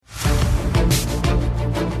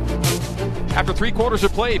After 3 quarters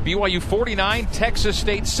of play, BYU 49, Texas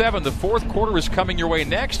State 7. The fourth quarter is coming your way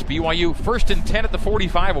next. BYU first and 10 at the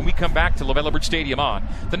 45 when we come back to LaVell Edwards Stadium on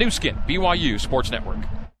the new skin, BYU Sports Network.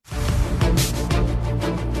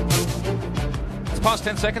 Let's pause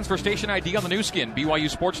 10 seconds for station ID on the new skin, BYU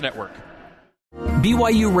Sports Network.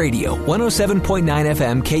 BYU Radio, 107.9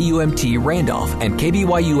 FM KUMT Randolph and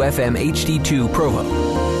KBYU FM HD2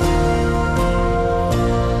 Provo.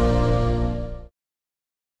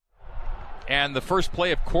 And the first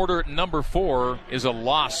play of quarter number 4 is a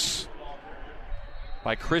loss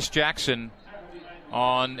by Chris Jackson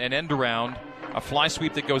on an end around, a fly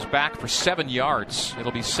sweep that goes back for 7 yards.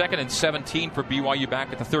 It'll be 2nd and 17 for BYU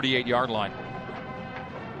back at the 38-yard line.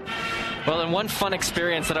 Well, and one fun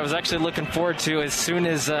experience that I was actually looking forward to as soon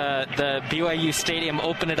as the BYU Stadium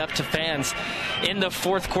opened it up to fans. In the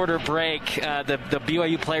fourth quarter break, the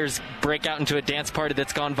BYU players break out into a dance party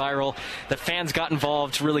that's gone viral. The fans got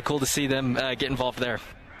involved. Really cool to see them get involved there.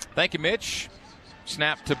 Thank you, Mitch.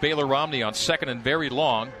 Snap to Baylor Romney on 2nd and very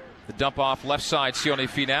long. The dump off left side, Sione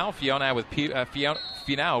Finau.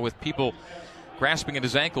 Finau with people grasping at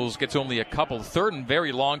his ankles, gets only a couple. 3rd and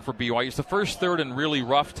very long for BYU. It's the first 3rd and really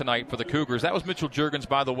rough tonight for the Cougars. That was Mitchell Juergens,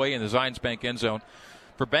 by the way, in the Zions Bank end zone.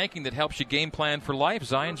 For banking that helps you game plan for life,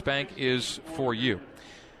 Zions Bank is for you.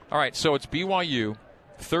 All right, so it's BYU,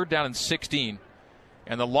 3rd down and 16.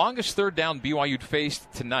 And the longest 3rd down BYU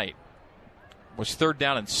faced tonight was 3rd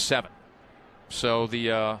down and 7. So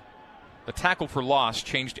the tackle for loss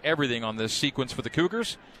changed everything on this sequence for the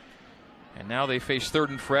Cougars. And now they face 3rd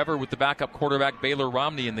and forever with the backup quarterback Baylor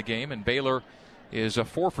Romney in the game. And Baylor is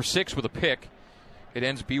 4 for 6 with a pick. It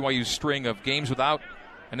ends BYU's string of games without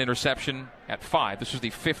an interception at 5. This was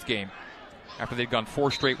the 5th game after they'd gone 4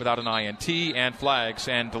 straight without an INT and flags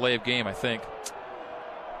and delay of game, I think.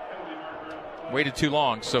 Waited too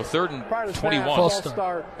long. So 3rd and 21. False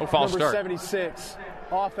start. Oh, false Number start. 76.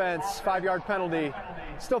 Offense, 5-yard penalty.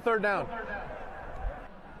 Still 3rd down.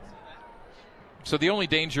 So the only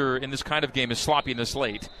danger in this kind of game is sloppiness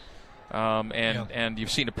late. And you've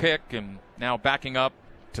seen a pick, and now backing up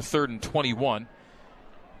to 3rd and 21.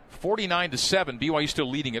 49-7, BYU still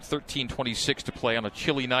leading at 13:26 to play on a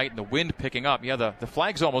chilly night and the wind picking up. Yeah, the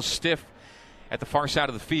flag's almost stiff at the far side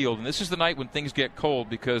of the field, and this is the night when things get cold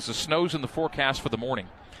because the snow's in the forecast for the morning.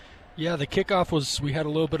 Yeah, the kickoff was, we had a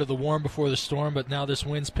little bit of the warm before the storm, but now this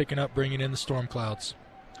wind's picking up, bringing in the storm clouds.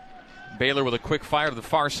 Baylor with a quick fire to the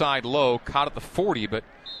far side low, caught at the 40, but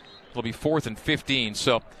it'll be 4th and 15.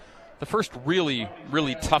 So the first really,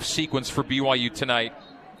 really tough sequence for BYU tonight.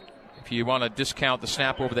 If you want to discount the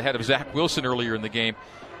snap over the head of Zach Wilson earlier in the game,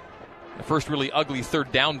 the first really ugly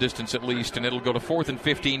 3rd down distance at least, and it'll go to 4th and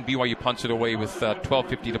 15. BYU punts it away with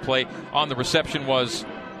 12:50 to play. On the reception was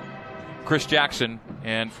Chris Jackson,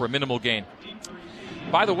 and for a minimal gain.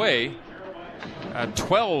 By the way,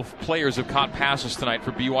 12 players have caught passes tonight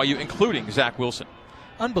for BYU, including Zach Wilson.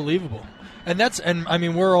 Unbelievable. And I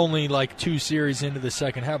mean, we're only like 2 series into the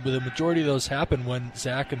second half, but the majority of those happened when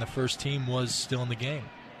Zach and the first team was still in the game.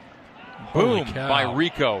 Boom by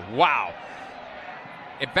Rico. Wow.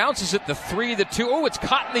 It bounces at the 3, the 2. Oh, it's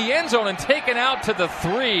caught in the end zone and taken out to the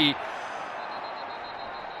 3.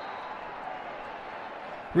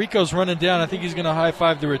 Rico's running down. I think he's going to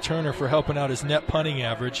high-five the returner for helping out his net punting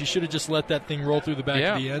average. He should have just let that thing roll through the back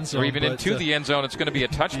of the end zone. Or even into the end zone. It's going to be a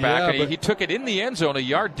touchback. And he took it in the end zone a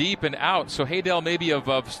yard deep and out. So Haydel maybe of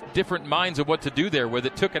different minds of what to do there with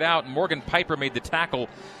it. Took it out, and Morgan Piper made the tackle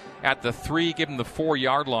at the 3, give him the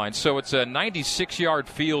 4-yard line. So it's a 96-yard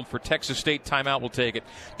field for Texas State. Timeout will take it.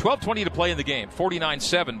 12:20 to play in the game.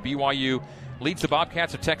 49-7. BYU leads the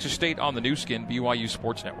Bobcats of Texas State on the new skin, BYU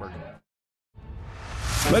Sports Network.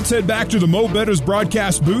 Let's head back to the Mo Betters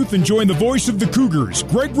broadcast booth and join the voice of the Cougars,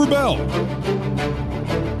 Greg Wrubell.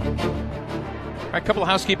 All right, a couple of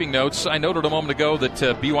housekeeping notes. I noted a moment ago that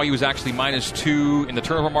BYU was actually -2 in the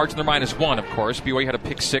turnover margin. They're -1, of course. BYU had a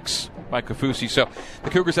pick 6 by Kaufusi. So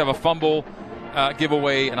the Cougars have a fumble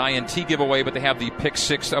giveaway, an INT giveaway, but they have the pick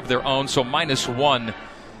 6 of their own. So -1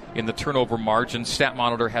 in the turnover margin. Stat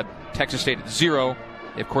Monitor had Texas State at 0.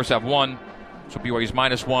 They, of course, have 1. So BYU's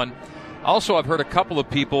 -1. Also, I've heard a couple of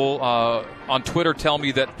people on Twitter tell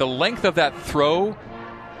me that the length of that throw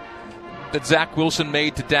that Zach Wilson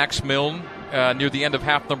made to Dax Milne near the end of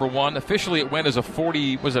half number 1, officially it went as a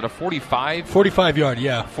 40, was it a 45? 45-yard,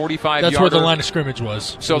 yeah. 45 That's yarder. where the line of scrimmage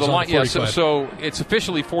was. So the line, yeah, so it's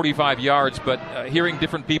officially 45 yards, but hearing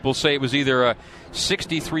different people say it was either a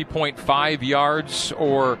 63.5 yards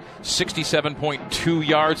or 67.2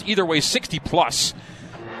 yards. Either way, 60 plus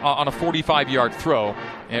on a 45-yard throw.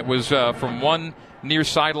 It was from one near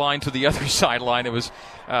sideline to the other sideline. It was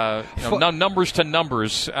numbers to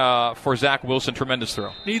numbers for Zach Wilson. Tremendous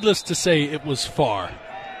throw. Needless to say, it was far.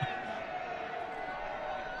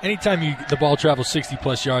 Anytime the ball travels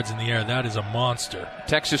 60-plus yards in the air, that is a monster.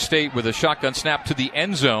 Texas State with a shotgun snap to the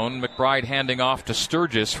end zone. McBride handing off to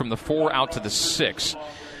Sturgis from the 4 out to the 6.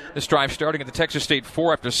 This drive starting at the Texas State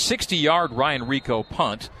 4 after 60-yard Ryan Rico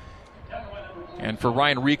punt. And for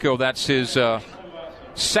Ryan Rico, that's his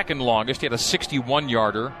second longest. He had a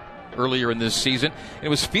 61-yarder earlier in this season. It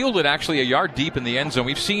was fielded actually a yard deep in the end zone.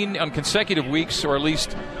 We've seen on consecutive weeks, or at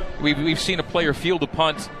least we've seen a player field a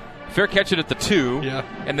punt, fair catch it at the 2,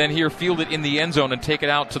 and then here field it in the end zone and take it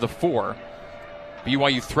out to the 4.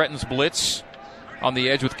 BYU threatens blitz on the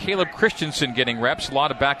edge with Caleb Christensen getting reps. A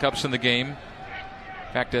lot of backups in the game.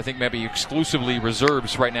 In fact, I think maybe exclusively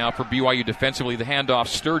reserves right now for BYU defensively. The handoff,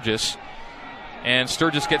 Sturgis. And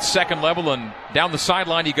Sturgis gets second level, and down the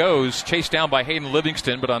sideline he goes, chased down by Hayden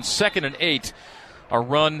Livingston. But on 2nd and 8, a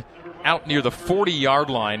run out near the 40-yard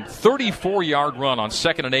line. 34-yard run on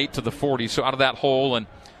 2nd and 8 to the 40. So out of that hole, and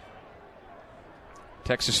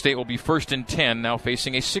Texas State will be 1st and 10, now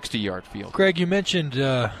facing a 60-yard field. Greg, you mentioned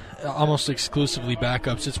almost exclusively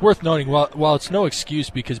backups. It's worth noting, while it's no excuse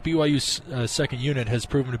because BYU's second unit has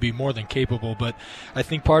proven to be more than capable, but I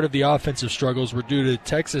think part of the offensive struggles were due to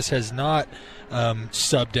Texas has not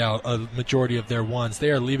subbed out a majority of their ones.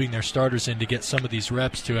 They are leaving their starters in to get some of these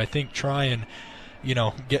reps to, I think, try and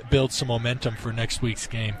build some momentum for next week's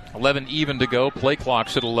game. 11 even to go. Play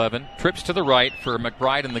clock's at 11. Trips to the right for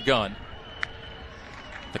McBride in the gun.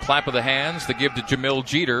 The clap of the hands, the give to Jamil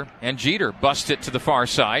Jeter, and Jeter busts it to the far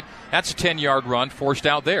side. That's a 10-yard run forced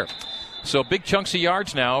out there. So big chunks of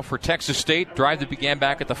yards now for Texas State. Drive that began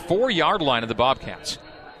back at the 4-yard line of the Bobcats.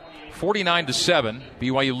 49-7.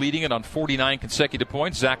 BYU leading it on 49 consecutive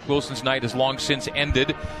points. Zach Wilson's night has long since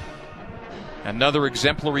ended. Another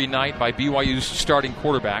exemplary night by BYU's starting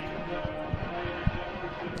quarterback.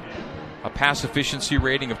 A pass efficiency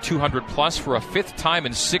rating of 200-plus for a 5th time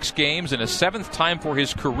in 6 games and a 7th time for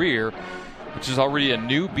his career, which is already a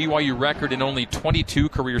new BYU record in only 22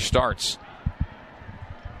 career starts.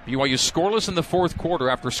 BYU scoreless in the 4th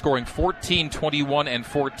quarter after scoring 14, 21, and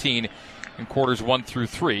 14 in quarters 1 through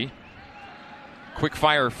 3. Quick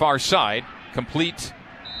fire far side, complete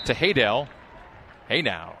to Haydell. Hey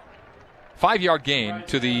now. 5-yard gain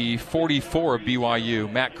to the 44 of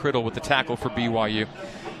BYU. Matt Criddle with the tackle for BYU.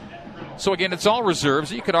 So again, it's all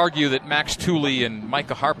reserves. You could argue that Max Tooley and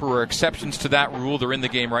Micah Harper are exceptions to that rule. They're in the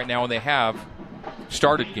game right now, and they have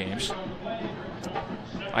started games.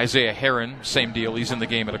 Isaiah Heron, same deal. He's in the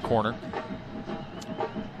game at a corner.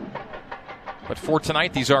 But for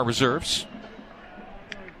tonight, these are reserves.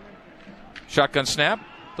 Shotgun snap,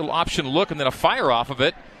 little option look, and then a fire off of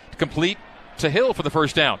it to complete to Hill for the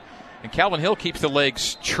first down. And Calvin Hill keeps the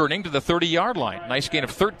legs churning to the 30-yard line. Nice gain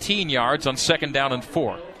of 13 yards on 2nd down and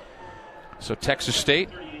 4. So Texas State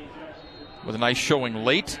with a nice showing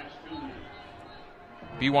late.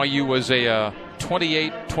 BYU was a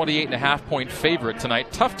 28.5 point favorite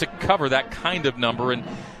tonight. Tough to cover that kind of number, and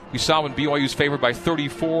we saw when BYU's favored by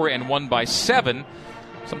 34 and won by 7.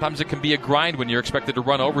 Sometimes it can be a grind when you're expected to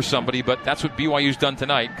run over somebody, but that's what BYU's done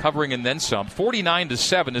tonight, covering and then some.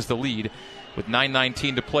 49-7 is the lead with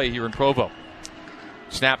 9:19 to play here in Provo.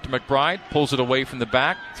 Snap to McBride, pulls it away from the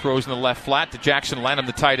back, throws in the left flat to Jackson Lanham,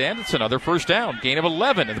 the tight end. It's another first down. Gain of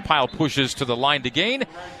 11, and the pile pushes to the line to gain.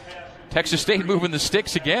 Texas State moving the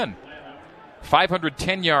sticks again.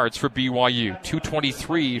 510 yards for BYU,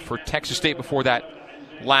 223 for Texas State before that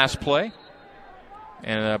last play.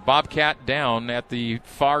 And a Bobcat down at the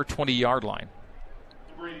far 20-yard line.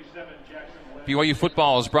 BYU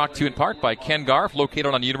football is brought to you in part by Ken Garff, located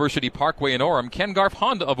on University Parkway in Orem. Ken Garff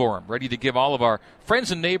Honda of Orem, ready to give all of our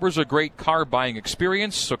friends and neighbors a great car buying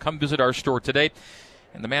experience. So come visit our store today.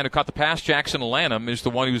 And the man who caught the pass, Jackson Lanham, is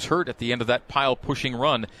the one who's hurt at the end of that pile-pushing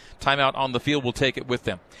run. Timeout on the field will take it with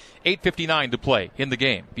them. 8:59 to play in the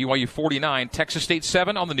game. BYU 49, Texas State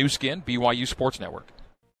 7 on the new skin, BYU Sports Network.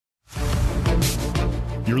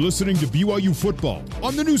 You're listening to BYU football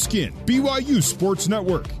on the new skin, BYU Sports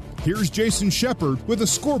Network. Here's Jason Shepard with a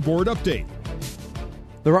scoreboard update.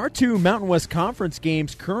 There are 2 Mountain West Conference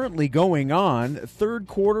games currently going on. 3rd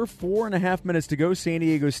quarter, 4.5 minutes to go. San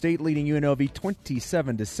Diego State leading UNLV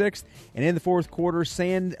 27-6. And in the 4th quarter,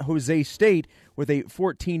 San Jose State with a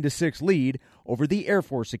 14-6 lead over the Air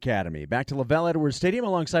Force Academy. Back to LaVell Edwards Stadium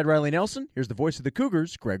alongside Riley Nelson. Here's the voice of the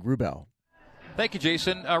Cougars, Greg Wrubell. Thank you,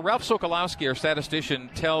 Jason. Ralph Sokolowski, our statistician,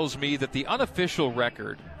 tells me that the unofficial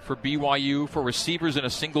record for BYU for receivers in a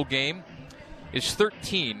single game is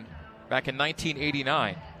 13 back in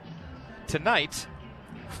 1989. Tonight,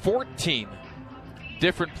 14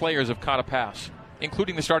 different players have caught a pass,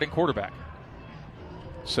 including the starting quarterback.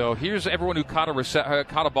 So here's everyone who caught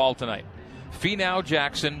a ball tonight. Finau,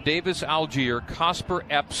 Jackson, Davis, Algier, Cosper,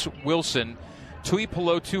 Epps, Wilson,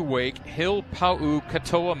 Tuipulotu, Wake, Hill, Pau,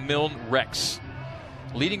 Katoa, Milne, Rex.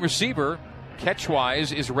 Leading receiver,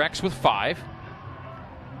 catch-wise, is Rex with 5.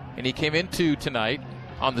 And he came into tonight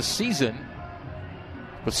on the season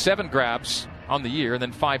with 7 grabs on the year, and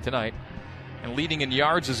then 5 tonight. And leading in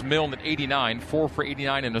yards is Milne at 89, 4 for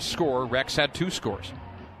 89 and a score. Rex had 2 scores.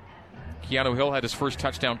 Keanu Hill had his first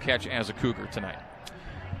touchdown catch as a Cougar tonight.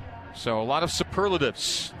 So a lot of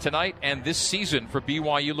superlatives tonight and this season for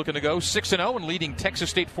BYU, looking to go 6-0 and leading Texas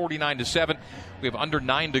State 49-7. We have under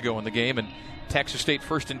 9 to go in the game, and Texas State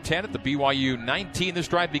first and 10 at the BYU 19. This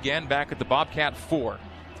drive began back at the Bobcat 4.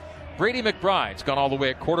 Brady McBride's gone all the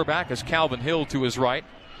way at quarterback as Calvin Hill to his right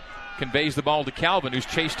conveys the ball to Calvin, who's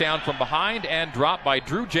chased down from behind and dropped by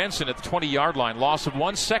Drew Jensen at the 20-yard line. Loss of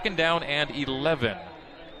 1, second down and 11.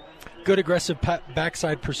 Good aggressive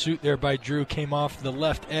backside pursuit there by Drew. Came off the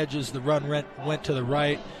left edge as the run went to the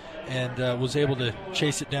right and was able to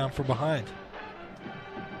chase it down from behind.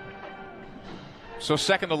 So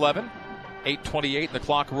second 11, 8:28, and the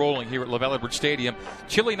clock rolling here at LaVell Edwards Stadium.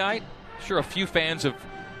 Chilly night. Sure, a few fans have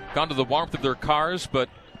gone to the warmth of their cars, but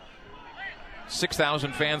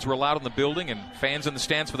 6,000 fans were allowed in the building, and fans in the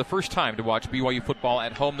stands for the first time to watch BYU football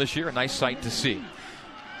at home this year. A nice sight to see.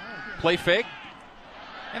 Play fake.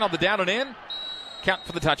 And on the down and in, count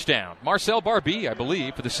for the touchdown. Marcel Barbee, I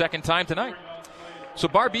believe, for the second time tonight. So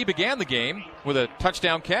Barbee began the game with a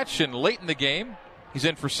touchdown catch, and late in the game, he's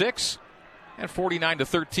in for 6, and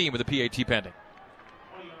 49-13 with a PAT pending.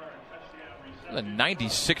 A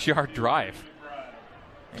 96-yard drive.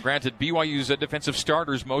 And granted, BYU's defensive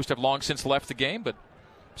starters, most have long since left the game, but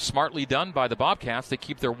smartly done by the Bobcats. They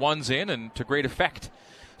keep their ones in, and to great effect.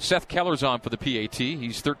 Seth Keller's on for the PAT.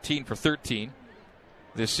 He's 13 for 13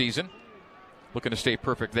 this season. Looking to stay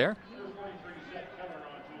perfect there.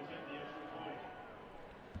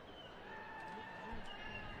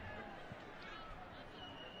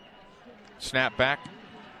 Snap back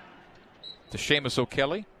to Seamus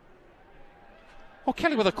O'Kelly.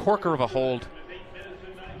 O'Kelly with a corker of a hold.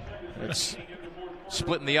 It's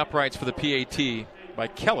splitting the uprights for the PAT by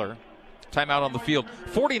Keller. Timeout on the field.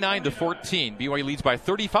 49-14. BYU leads by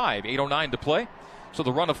 35. 8:09 to play. So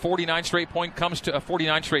the run of 49 straight points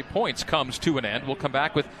comes to an end. We'll come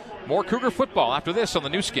back with more Cougar football after this on the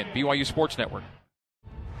new skin, BYU Sports Network.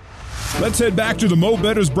 Let's head back to the Mo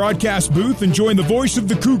Betta's broadcast booth and join the voice of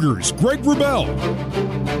the Cougars, Greg Wrubell.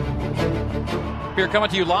 We're coming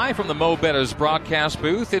to you live from the Mo Betta's broadcast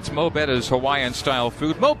booth. It's Mo Betta's Hawaiian-style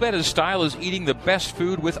food. Mo Betta's style is eating the best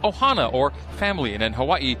food with ohana, or family. And in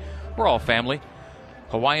Hawaii, we're all family.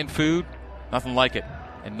 Hawaiian food, nothing like it.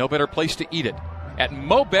 And no better place to eat it at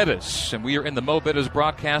Mo Betta's. And we are in the Mo Betta's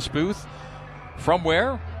broadcast booth. From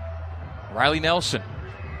where? Riley Nelson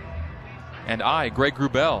and I, Greg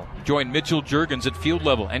Wrubell, join Mitchell Juergens at field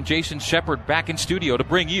level and Jason Shepard back in studio to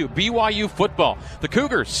bring you BYU football. The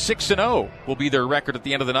Cougars 6-0 will be their record at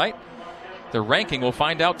the end of the night. Their ranking we'll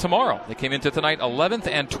find out tomorrow. They came into tonight 11th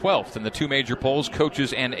and 12th in the two major polls,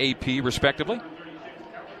 coaches and AP respectively.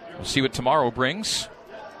 We'll see what tomorrow brings.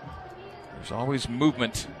 There's always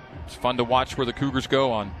movement. It's fun to watch where the Cougars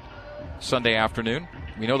go on Sunday afternoon.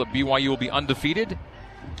 We know that BYU will be undefeated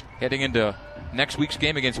heading into next week's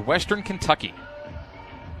game against Western Kentucky.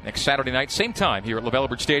 Next Saturday night, same time here at LaVell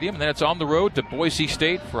Edwards Stadium. And then it's on the road to Boise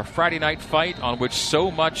State for a Friday night fight on which so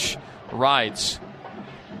much rides.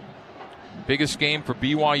 Biggest game for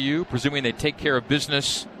BYU, presuming they take care of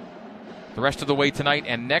business the rest of the way tonight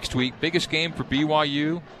and next week. Biggest game for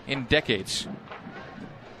BYU in decades.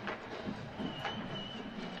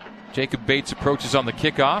 Jacob Bates approaches on the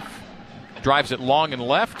kickoff. Drives it long and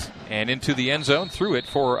left and into the end zone. Threw it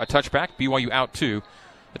for a touchback. BYU out to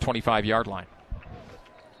the 25-yard line.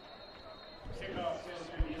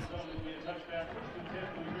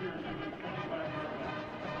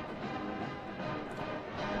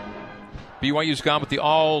 BYU's gone with the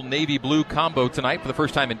all-navy blue combo tonight for the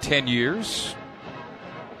first time in 10 years.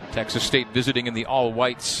 Texas State visiting in the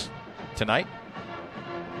all-whites tonight.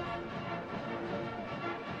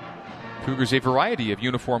 Cougars a variety of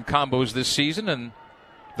uniform combos this season, and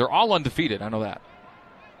they're all undefeated. I know that.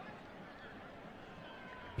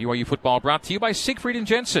 BYU football brought to you by Siegfried and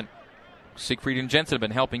Jensen. Siegfried and Jensen have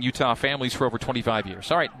been helping Utah families for over 25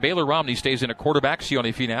 years. All right, Baylor Romney stays in a quarterback.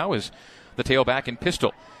 Sione Finau is the tailback in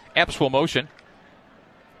pistol. Epps will motion.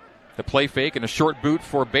 The play fake and a short boot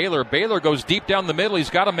for Baylor. Baylor goes deep down the middle. He's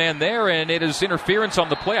got a man there, and it is interference on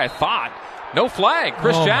the play, I thought. No flag.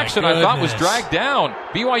 Chris Jackson, I thought, was dragged down.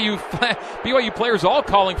 BYU players all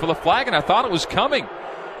calling for the flag, and I thought it was coming.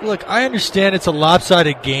 Look, I understand it's a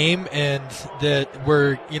lopsided game and that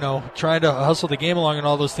we're, trying to hustle the game along and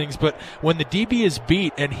all those things, but when the DB is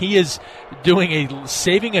beat and he is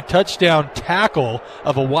saving a touchdown tackle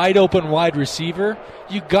of a wide open wide receiver,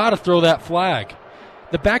 you got to throw that flag.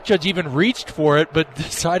 The back judge even reached for it but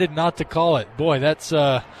decided not to call it. Boy, that's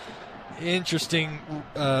interesting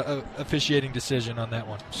officiating decision on that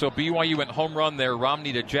one. So BYU went home run there.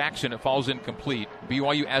 Romney to Jackson. It falls incomplete.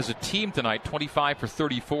 BYU as a team tonight, 25 for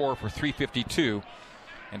 34 for 352.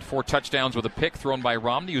 And 4 touchdowns with a pick thrown by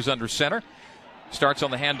Romney, who's under center. Starts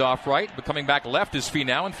on the handoff right, but coming back left is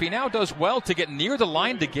Finau. And Finau does well to get near the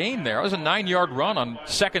line to gain there. It was a 9-yard run on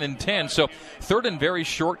 2nd and 10. So 3rd and very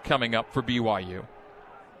short coming up for BYU.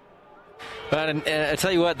 But I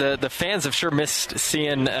tell you what, the fans have sure missed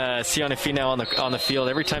seeing Sione Finau on the field.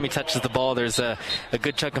 Every time he touches the ball, there's a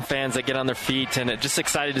good chunk of fans that get on their feet, and just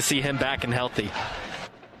excited to see him back and healthy.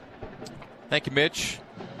 Thank you, Mitch.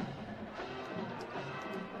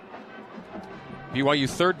 BYU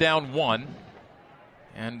 3rd down 1,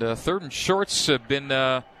 and 3rd and shorts have been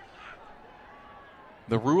the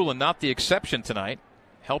rule and not the exception tonight,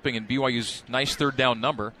 helping in BYU's nice 3rd down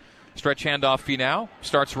number. Stretch handoff Finau.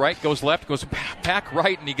 Starts right, goes left, goes back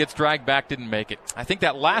right, and he gets dragged back, didn't make it. I think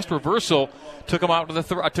that last reversal took him out of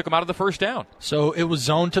the first down. So it was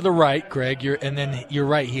zoned to the right, Greg, and then you're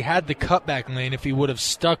right. He had the cutback lane. If he would have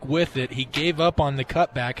stuck with it, he gave up on the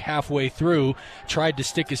cutback halfway through, tried to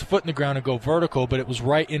stick his foot in the ground and go vertical, but it was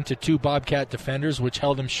right into 2 Bobcat defenders, which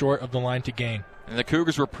held him short of the line to gain. And the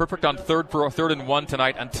Cougars were perfect on 3rd and 1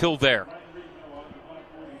 tonight until there.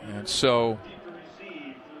 And so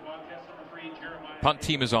punt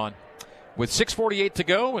team is on with 6:48 to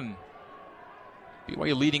go, and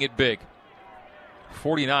BYU leading it big,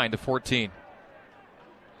 49-14.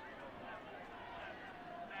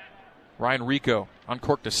 Ryan Rico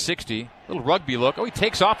uncorked a 60. Little rugby look. Oh, he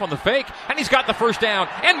takes off on the fake, and he's got the first down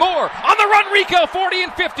and more on the run. Rico, 40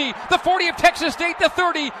 and 50. The 40 of Texas State, the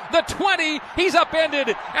 30, the 20. He's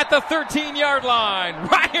upended at the 13-yard line.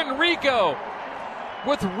 Ryan Rico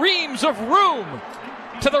with reams of room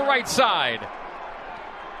to the right side.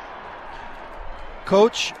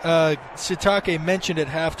 Coach Sitake mentioned at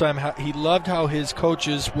halftime how he loved how his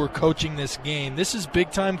coaches were coaching this game. This is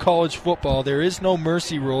big-time college football. There is no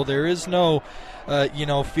mercy rule. There is no,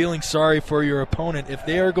 feeling sorry for your opponent. If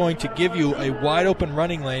they are going to give you a wide-open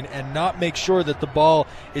running lane and not make sure that the ball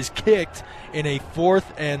is kicked in a 4th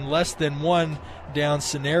and less than 1 down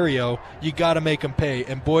scenario, you got to make them pay.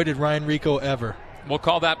 And boy, did Ryan Rico ever. We'll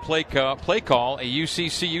call that play call a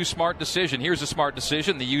UCCU smart decision. Here's a smart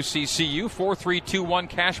decision, the UCCU 4321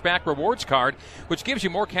 cashback rewards card, which gives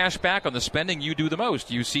you more cash back on the spending you do the most.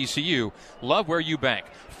 UCCU, love where you bank.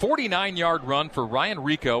 49-yard run for Ryan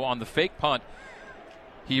Rico on the fake punt.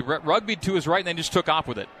 He rugbyed to his right and then just took off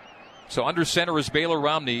with it. So under center is Baylor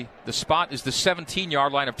Romney. The spot is the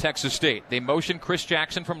 17-yard line of Texas State. They motion Chris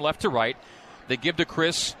Jackson from left to right. They give to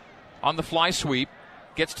Chris on the fly sweep.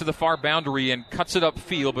 Gets to the far boundary and cuts it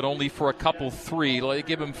upfield, but only for a couple 3. They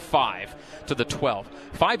give him 5 to the 12.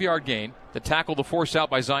 5-yard gain. The tackle, the force out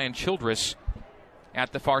by Zion Childress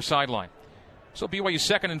at the far sideline. So BYU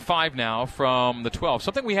 2nd and 5 now from the 12.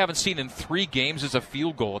 Something we haven't seen in 3 games is a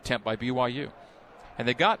field goal attempt by BYU. And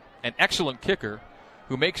they got an excellent kicker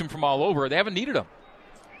who makes him from all over. They haven't needed him.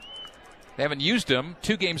 They haven't used him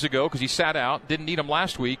 2 games ago because he sat out, didn't need him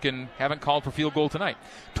last week, and haven't called for field goal tonight.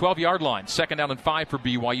 12-yard line, 2nd down and 5 for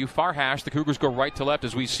BYU. Far hash, the Cougars go right to left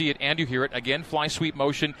as we see it and you hear it. Again, fly sweep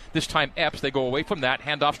motion, this time Epps. They go away from that.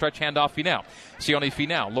 Handoff, stretch, handoff, Finau. Sione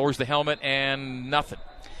Finau lowers the helmet and nothing.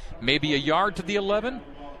 Maybe a yard to the 11.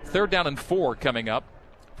 3rd down and 4 coming up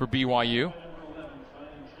for BYU.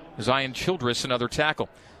 Zion Childress, another tackle.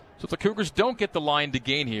 So if the Cougars don't get the line to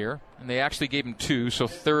gain here, and they actually gave him 2, so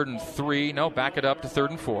 3rd and 3. No, back it up to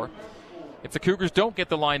 3rd and 4. If the Cougars don't get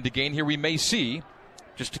the line to gain here, we may see,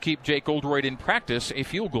 just to keep Jake Oldroyd in practice, a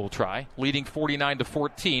field goal try, leading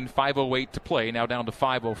 49-14, 5:08 to play, now down to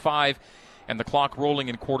 5:05, and the clock rolling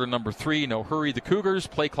in quarter number 3. No hurry, the Cougars.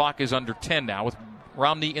 Play clock is under 10 now, with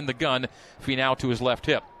Romney in the gun, Finau to his left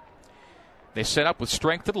hip. They set up with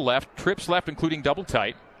strength to the left, trips left, including double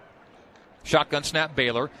tight. Shotgun snap,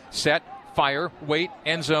 Baylor. Set, fire, wait,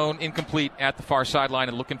 end zone, incomplete at the far sideline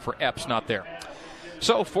and looking for Epps, not there.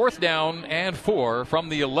 So 4th down and 4 from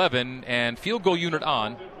the 11 and field goal unit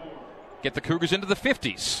on. Get the Cougars into the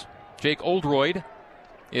 50s. Jake Oldroyd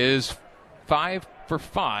is 5 for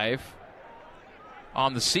 5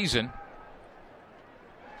 on the season.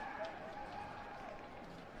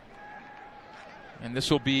 And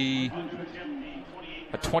this will be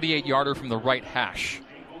a 28-yarder from the right hash.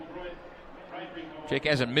 Jake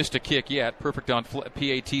hasn't missed a kick yet. Perfect on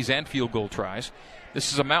PATs and field goal tries.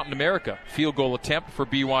 This is a Mountain America field goal attempt for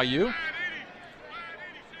BYU.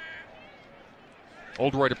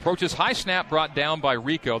 Oldroyd approaches. High snap brought down by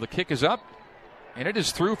Rico. The kick is up, and it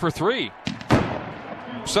is through for 3.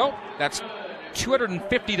 So that's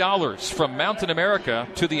 $250 from Mountain America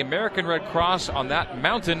to the American Red Cross on that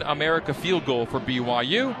Mountain America field goal for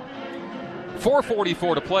BYU.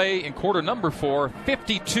 4:44 to play in quarter number 4,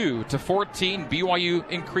 52-14. BYU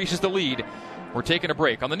increases the lead. We're taking a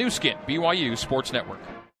break on the new skin, BYU Sports Network.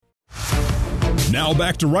 Now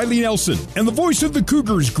back to Riley Nelson and the voice of the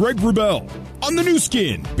Cougars, Greg Wrubell, on the new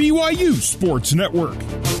skin, BYU Sports Network.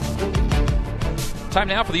 Time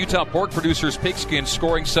now for the Utah Pork Producers Pigskin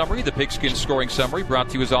Scoring Summary. The Pigskin Scoring Summary brought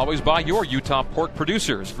to you as always by your Utah Pork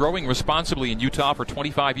Producers, growing responsibly in Utah for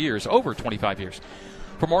 25 years, over 25 years.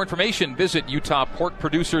 For more information, visit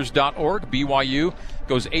utahporkproducers.org. BYU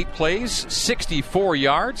goes 8 plays, 64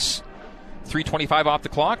 yards, 3:25 off the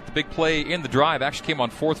clock. The big play in the drive actually came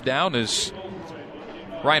on 4th down as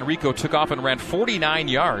Ryan Rico took off and ran 49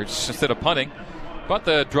 yards instead of punting. But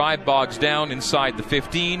the drive bogs down inside the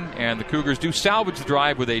 15, and the Cougars do salvage the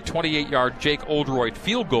drive with a 28-yard Jake Oldroyd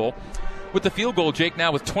field goal. With the field goal, Jake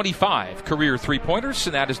now with 25 career three-pointers,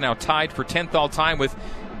 and that is now tied for 10th all-time with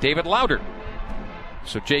David Lauder.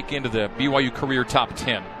 So Jake into the BYU career top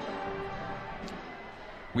 10.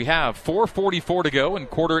 We have 4:44 to go in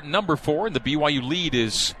quarter number 4, and the BYU lead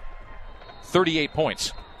is 38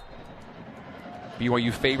 points.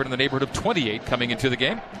 BYU favored in the neighborhood of 28 coming into the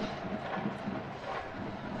game.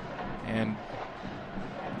 And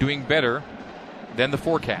doing better than the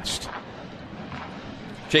forecast.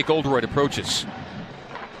 Jake Oldroyd approaches.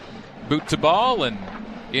 Boot to ball and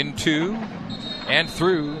into and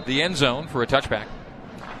through the end zone for a touchback.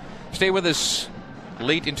 Stay with us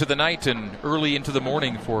late into the night and early into the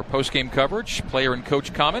morning for post-game coverage, player and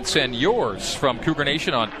coach comments, and yours from Cougar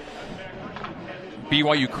Nation on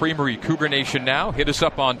BYU Creamery, Cougar Nation Now. Hit us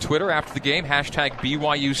up on Twitter after the game, hashtag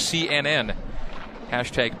BYUCNN.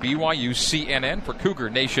 Hashtag BYUCNN for Cougar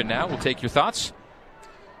Nation Now. We'll take your thoughts.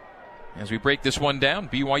 As we break this one down,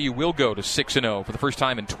 BYU will go to 6-0 for the first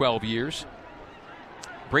time in 12 years.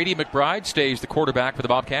 Brady McBride stays the quarterback for the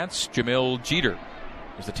Bobcats. Jamil Jeter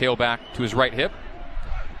is the tailback to his right hip.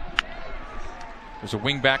 There's a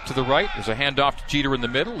wing back to the right. There's a handoff to Jeter in the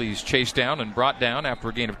middle. He's chased down and brought down after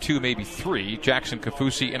a gain of 2, maybe 3. Jackson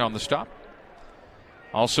Kafusi in on the stop.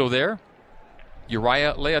 Also there,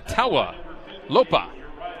 Uriah Leatawa Lopa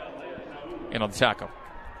in on the tackle.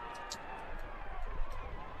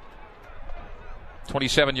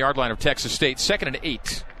 27-yard line of Texas State. 2nd and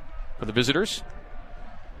 8 for the visitors.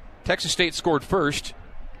 Texas State scored first.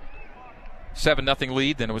 7-0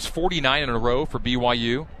 lead. Then it was 49 in a row for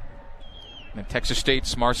BYU. And Texas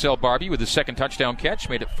State's Marcel Barbie with his second touchdown catch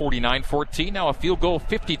made it 49-14. Now a field goal,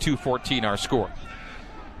 52-14 our score.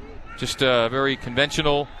 Just a very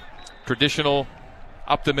conventional, traditional,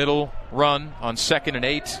 up-the-middle run on 2nd and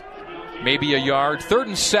 8. Maybe a yard. 3rd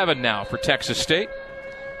and 7 now for Texas State.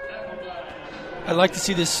 I'd like to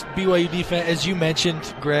see this BYU defense, as you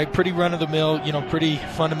mentioned, Greg, pretty run-of-the-mill, pretty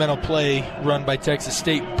fundamental play run by Texas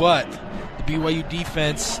State. But the BYU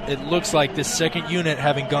defense, it looks like this second unit,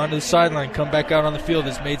 having gone to the sideline, come back out on the field,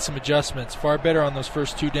 has made some adjustments. Far better on those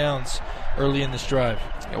first 2 downs early in this drive.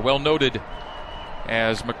 Yeah, well noted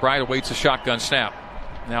as McBride awaits a shotgun snap.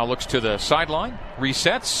 Now looks to the sideline,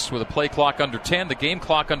 resets with a play clock under 10, the game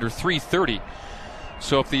clock under 3:30.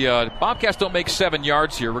 So if the Bobcats don't make 7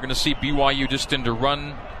 yards here, we're going to see BYU just into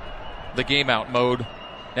run the game out mode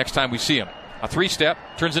next time we see them. A 3-step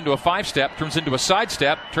turns into a 5-step, turns into a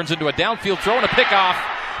sidestep, turns into a downfield throw and a pickoff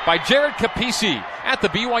by Jared Capisi at the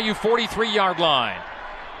BYU 43-yard line.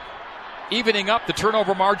 Evening up the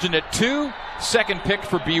turnover margin at 2. Second pick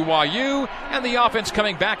for BYU, and the offense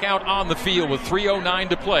coming back out on the field with 3:09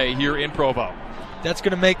 to play here in Provo. That's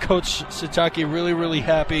going to make Coach Sitake really, really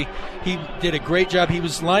happy. He did a great job. He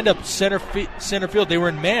was lined up center field. They were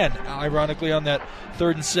in man, ironically, on that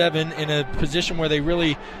 3rd and 7 in a position where they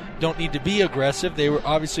really don't need to be aggressive. They were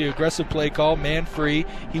obviously aggressive play call, man free.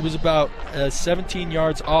 He was about 17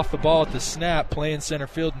 yards off the ball at the snap, playing center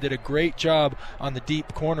field, and did a great job on the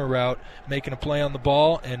deep corner route, making a play on the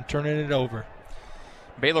ball and turning it over.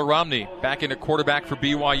 Baylor Romney back into quarterback for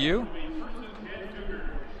BYU.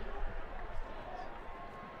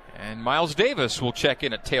 And Miles Davis will check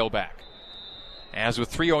in at tailback. As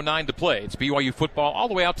with 3:09 to play, it's BYU football all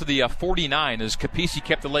the way out to the 49 as Capisi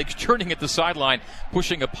kept the legs churning at the sideline,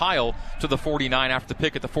 pushing a pile to the 49 after the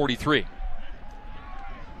pick at the 43.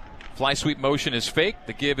 Fly sweep motion is fake.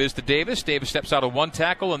 The give is to Davis. Davis steps out of one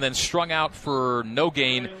tackle and then strung out for no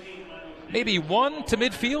gain. Maybe one to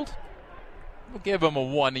midfield. We'll give him a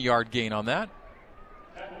 1-yard gain on that.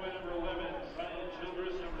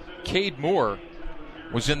 Cade Moore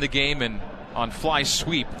was in the game and on fly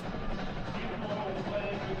sweep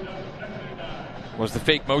was the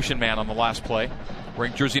fake motion man on the last play,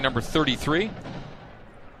 wearing jersey number 33.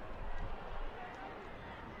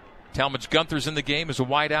 Talmadge Gunther's in the game as a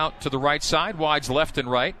wide out to the right side, wides left and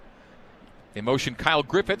right. They motion Kyle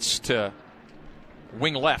Griffiths to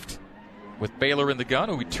wing left with Baylor in the gun,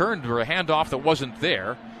 who he turned for a handoff that wasn't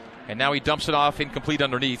there, and now he dumps it off incomplete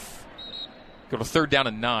underneath. Go to 3rd down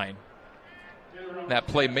and 9. That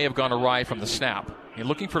play may have gone awry from the snap. You're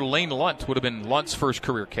looking for Lane Lunt, would have been Lunt's first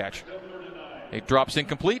career catch. It drops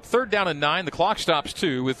incomplete. 3rd down and 9. The clock stops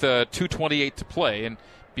too with 2:28 to play, and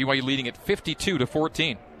BYU leading at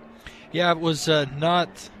 52-14. Yeah, it was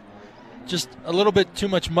not just a little bit too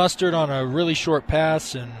much mustard on a really short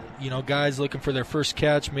pass, and guys looking for their first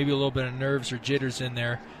catch, maybe a little bit of nerves or jitters in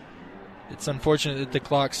there. It's unfortunate that the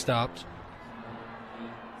clock stopped.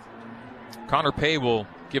 Connor Pay will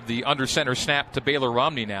give the under center snap to Baylor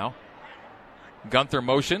Romney now. Gunther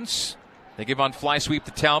motions. They give on fly sweep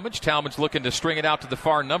to Talmadge. Talmadge looking to string it out to the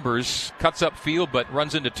far numbers. Cuts up field but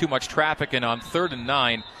runs into too much traffic, and on 3rd and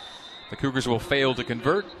 9, the Cougars will fail to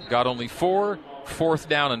convert. Got only 4, 4th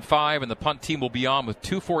down and 5, and the punt team will be on with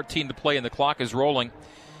 2:14 to play and the clock is rolling.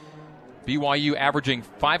 BYU averaging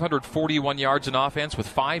 541 yards in offense with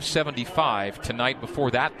 575 tonight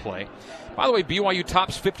before that play. By the way, BYU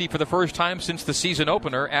tops 50 for the first time since the season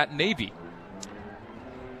opener at Navy.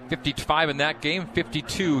 55 in that game,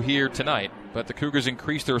 52 here tonight. But the Cougars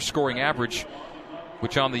increased their scoring average,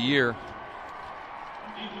 which on the year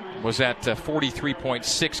was at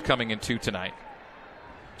 43.6 coming into tonight.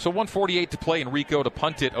 So 1:48 to play, and Rico to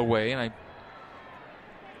punt it away. And I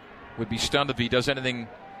would be stunned if he does anything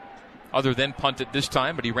other than punt it this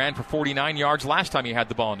time, but he ran for 49 yards last time he had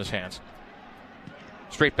the ball in his hands.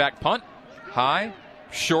 Straight back punt, high,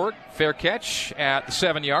 short, fair catch at the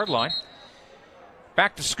 7-yard line.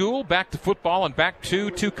 Back to school, back to football, and back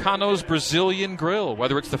to Tucano's Brazilian Grill.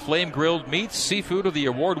 Whether it's the flame-grilled meats, seafood, or the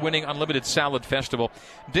award-winning Unlimited Salad Festival,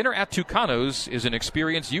 dinner at Tucano's is an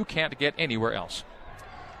experience you can't get anywhere else.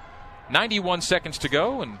 91 seconds to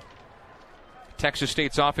go, and Texas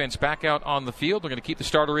State's offense back out on the field. They're going to keep the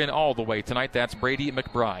starter in all the way tonight. That's Brady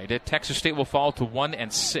McBride. Texas State will fall to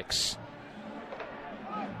 1-6.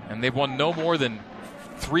 And they've won no more than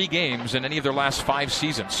 3 games in any of their last 5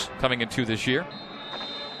 seasons coming into this year.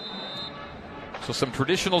 So some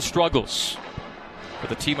traditional struggles for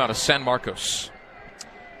the team out of San Marcos.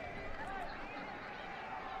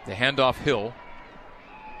 The handoff, Hill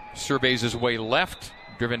surveys his way left,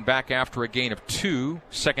 driven back after a gain of 2,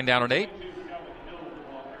 2nd down and 8.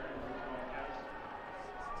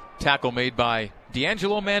 Tackle made by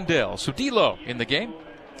D'Angelo Mandel. So D'Lo in the game.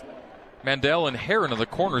 Mandel and Heron are the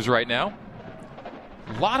corners right now.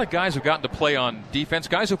 A lot of guys have gotten to play on defense.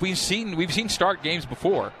 Guys that we've seen start games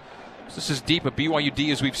before. So this is deep a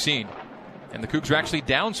BYU as we've seen. And the Cougs are actually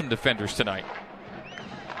down some defenders tonight.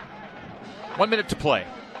 1 minute to play.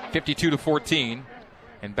 52-14.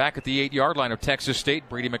 And back at the 8-yard line of Texas State,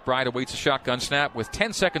 Brady McBride awaits a shotgun snap with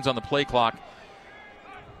 10 seconds on the play clock.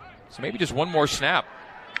 So maybe just one more snap.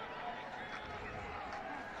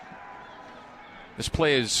 This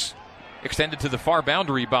play is extended to the far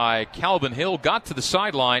boundary by Calvin Hill, got to the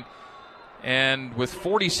sideline, and with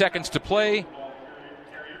 40 seconds to play,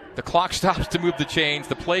 the clock stops to move the chains.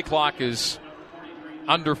 The play clock is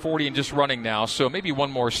under 40 and just running now, so maybe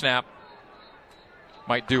one more snap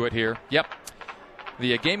might do it here. Yep.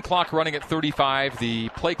 The game clock running at 35, the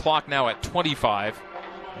play clock now at 25.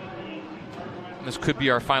 And this could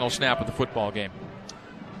be our final snap of the football game.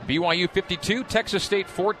 BYU 52, Texas State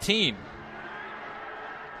 14.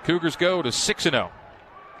 Cougars go to 6-0.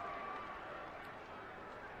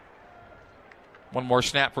 One more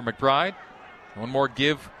snap for McBride. One more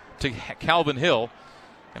give to Calvin Hill.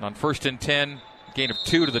 And on 1st and 10, gain of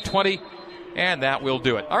 2 to the 20. And that will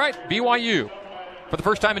do it. All right, BYU, for the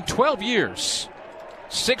first time in 12 years,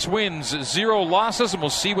 6 wins, 0 losses. And we'll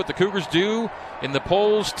see what the Cougars do in the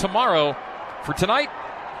polls tomorrow. For tonight,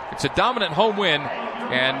 it's a dominant home win.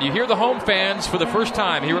 And you hear the home fans for the first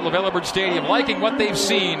time here at LaVell Edwards Stadium liking what they've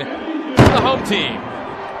seen from the home team.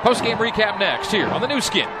 Post-game recap next here on the new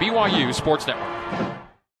skin, BYU Sports Network.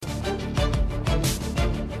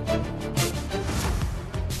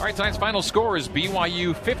 All right, tonight's final score is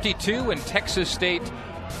BYU 52 and Texas State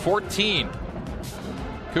 14.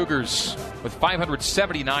 Cougars with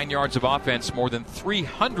 579 yards of offense, more than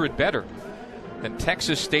 300 better than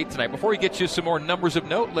Texas State tonight. Before we get you some more numbers of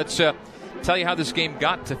note, let's tell you how this game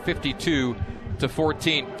got to 52 to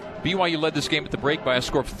 14. BYU led this game at the break by a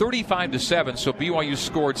score of 35-7, so BYU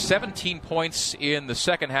scored 17 points in the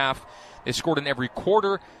second half. They scored in every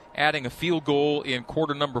quarter, adding a field goal in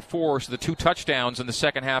quarter number 4, so the 2 touchdowns in the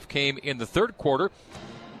second half came in the third quarter,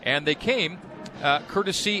 and they came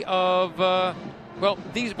courtesy of,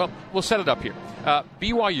 we'll set it up here.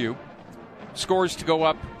 BYU scores to go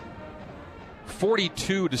up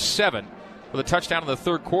 42-7 with a touchdown in the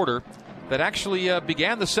third quarter that actually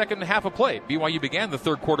began the second half of play. BYU began the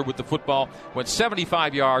third quarter with the football, went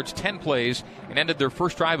 75 yards, 10 plays, and ended their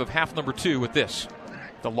first drive of half number 2 with this.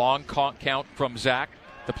 The long count from Zach,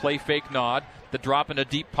 the play fake nod, the drop in a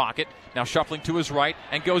deep pocket, now shuffling to his right,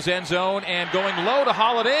 and goes end zone, and going low to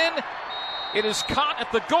haul it in. It is caught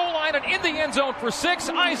at the goal line and in the end zone for 6.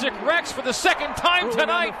 Isaac Rex for the second time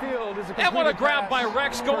tonight. And what a grab by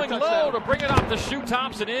Rex, going low to bring it off the shoe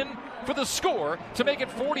tops and in for the score to make it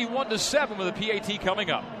 41-7 with a PAT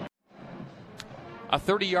coming up. A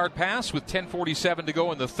 30-yard pass with 10:47 to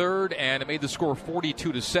go in the third, and it made the score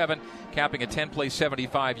 42-7, capping a 10-play,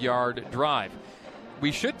 75-yard drive.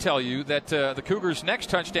 We should tell you that the Cougars' next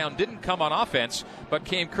touchdown didn't come on offense, but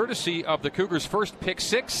came courtesy of the Cougars' first pick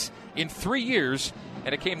 6 in 3 years,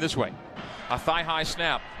 and it came this way. A thigh-high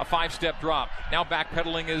snap, a 5-step drop. Now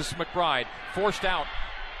backpedaling is McBride. Forced out.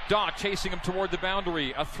 Daw chasing him toward the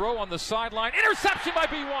boundary. A throw on the sideline. Interception by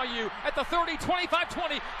BYU at the 30,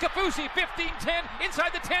 25-20. Kafusi 15-10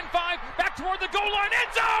 inside the 10-5. Back toward the goal line.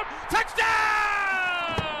 End zone! Touchdown!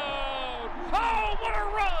 Oh, what a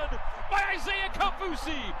run by Isaiah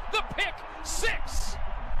Kafusi. The pick 6.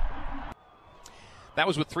 That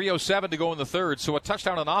was with 3:07 to go in the third. So a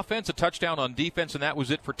touchdown on offense, a touchdown on defense, and that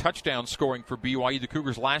was it for touchdown scoring for BYU. The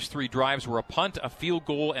Cougars' last 3 drives were a punt, a field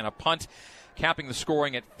goal, and a punt, capping the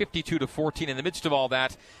scoring at 52-14. In the midst of all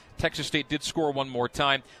that, Texas State did score one more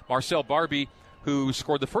time. Marcel Barbie, who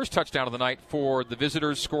scored the first touchdown of the night for the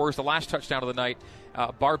visitors, scores the last touchdown of the night.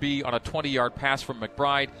 Barbie on a 20-yard pass from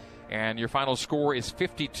McBride, and your final score is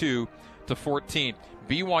 52-14.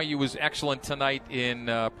 BYU was excellent tonight in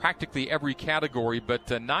practically every category, but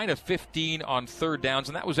 9 of 15 on third downs,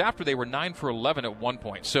 and that was after they were 9 for 11 at one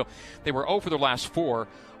point. So they were 0 for their last 4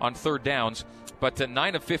 on third downs, but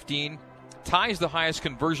 9 of 15 ties the highest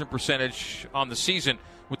conversion percentage on the season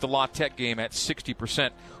with the La Tech game at 60%.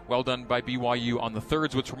 Well done by BYU on the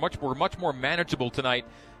thirds, which were much more manageable tonight,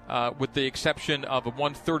 with the exception of a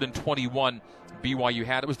 1 3rd and 21 BYU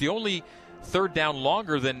had. It was the only third down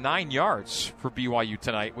longer than 9 yards for BYU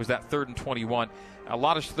tonight, was that 3rd and 21. A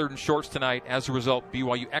lot of third and shorts tonight. As a result,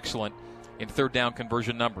 BYU excellent in third down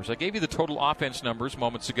conversion numbers. I gave you the total offense numbers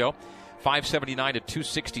moments ago. 579 to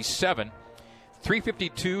 267.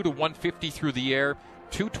 352 to 150 through the air.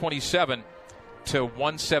 227 to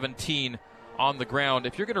 117 on the ground.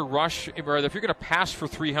 If you're going to rush, or if you're going to pass for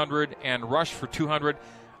 300 and rush for 200,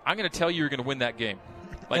 I'm going to tell you you're going to win that game.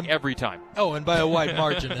 Like every time. Oh, and by a wide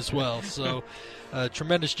margin as well. So,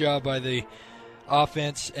 tremendous job by the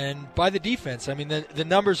offense and by the defense. I mean, the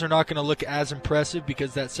numbers are not going to look as impressive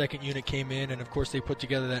because that second unit came in, and, of course, they put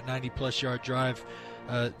together that 90-plus yard drive.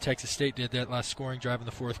 Texas State did that last scoring drive in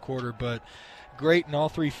the fourth quarter. But great in all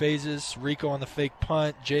 3 phases. Rico on the fake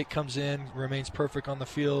punt. Jake comes in, remains perfect on the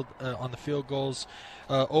field, on the field goals.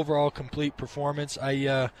 Overall complete performance.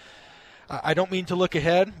 I don't mean to look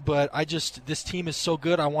ahead, but this team is so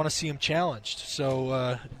good, I want to see them challenged.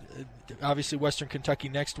 So, obviously, Western Kentucky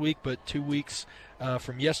next week, but 2 weeks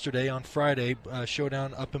from yesterday on Friday,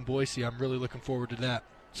 showdown up in Boise. I'm really looking forward to that.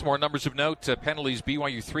 Some more numbers of note. Penalties,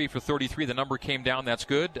 BYU 3 for 33. The number came down. That's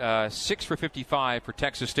good. 6 for 55 for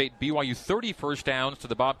Texas State. BYU 30 first downs to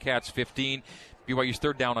the Bobcats 15. BYU's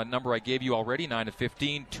third down on number I gave you already, 9 of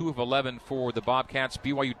 15, 2 of 11 for the Bobcats.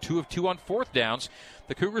 BYU 2 of 2 on fourth downs.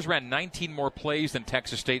 The Cougars ran 19 more plays than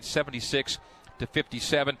Texas State, 76 to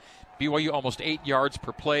 57. BYU almost 8 yards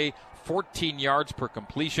per play, 14 yards per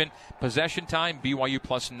completion. Possession time, BYU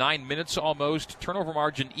plus 9 minutes almost. Turnover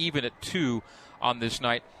margin even at 2 on this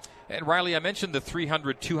night. And Riley, I mentioned the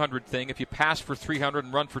 300-200 thing. If you pass for 300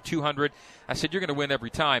 and run for 200, I said you're going to win every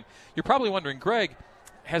time. You're probably wondering, Greg,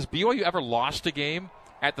 has BYU ever lost a game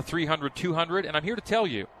at the 300-200? And I'm here to tell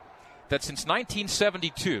you that since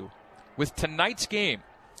 1972, with tonight's game,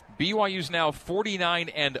 BYU's now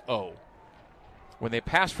 49-0. when they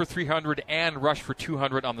pass for 300 and rush for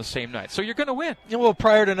 200 on the same night. So you're going to win. Yeah, well,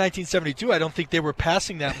 prior to 1972, I don't think they were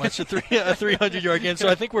passing that much a 300-yard game. So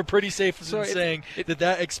I think we're pretty safe in saying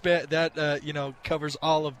that covers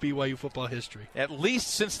all of BYU football history. At least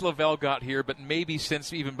since Lavelle got here, but maybe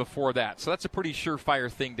since even before that. So that's a pretty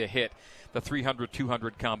surefire thing to hit, the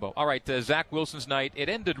 300-200 combo. All right, Zach Wilson's night, it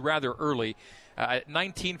ended rather early.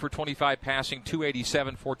 19 for 25 passing,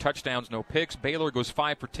 287, 4 touchdowns, no picks. Baylor goes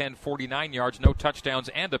 5 for 10, 49 yards, no touchdowns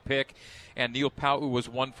and a pick. And Neil Pau'u was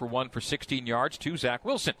 1 for 1 for 16 yards to Zach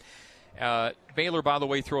Wilson. Baylor, by the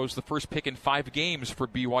way, throws the first pick in 5 games for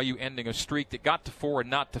BYU, ending a streak that got to 4 and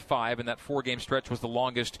not to 5, and that 4-game stretch was the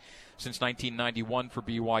longest since 1991 for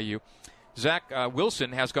BYU. Zach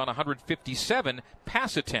Wilson has gone 157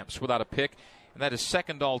 pass attempts without a pick, and that is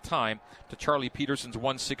second all-time to Charlie Peterson's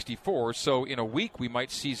 164. So in a week, we might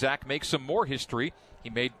see Zach make some more history. He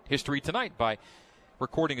made history tonight by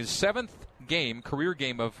recording his 7th career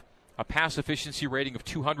game of a pass efficiency rating of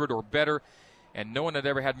 200 or better, and no one had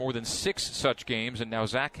ever had more than 6 such games, and now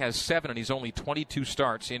Zach has 7, and he's only 22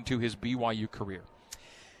 starts into his BYU career.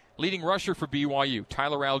 Leading rusher for BYU,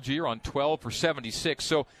 Tyler Algier on 12 for 76.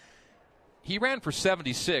 So he ran for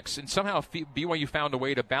 76, and somehow BYU found a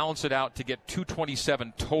way to balance it out to get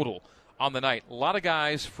 227 total on the night. A lot of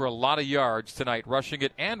guys for a lot of yards tonight, rushing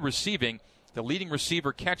it and receiving. The leading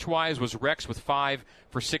receiver catch-wise was Rex with 5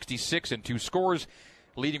 for 66 and 2 scores.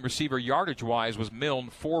 Leading receiver yardage-wise was Milne,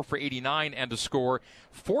 4 for 89 and a score.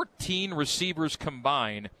 14 receivers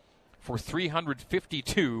combined for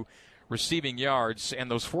 352 receiving yards,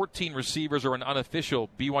 and those 14 receivers are an unofficial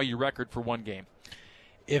BYU record for one game.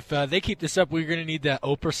 If they keep this up, we're going to need that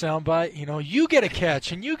Oprah soundbite. You get a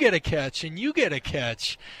catch, and you get a catch, and you get a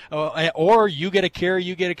catch. Or you get a carry,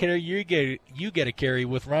 you get a carry, you get a carry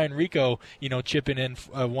with Ryan Rico, chipping in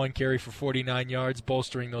 1 carry for 49 yards,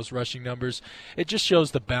 bolstering those rushing numbers. It just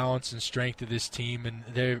shows the balance and strength of this team, and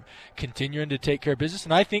they're continuing to take care of business.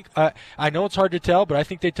 And I think, I know it's hard to tell, but I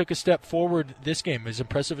think they took a step forward this game. As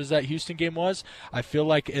impressive as that Houston game was, I feel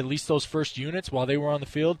like at least those first units, while they were on the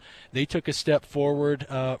field, they took a step forward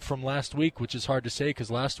from last week, which is hard to say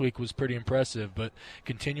because last week was pretty impressive, but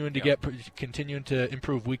continuing to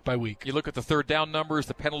improve week by week. You look at the third down numbers,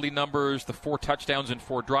 the penalty numbers, the 4 touchdowns and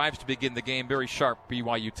 4 drives to begin the game. Very sharp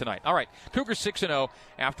BYU tonight. All right, Cougars 6-0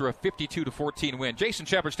 after a 52-14 win. Jason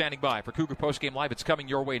Shepard standing by for Cougar Postgame Live. It's coming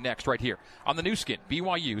your way next right here on the new skin,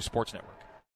 BYU Sports Network.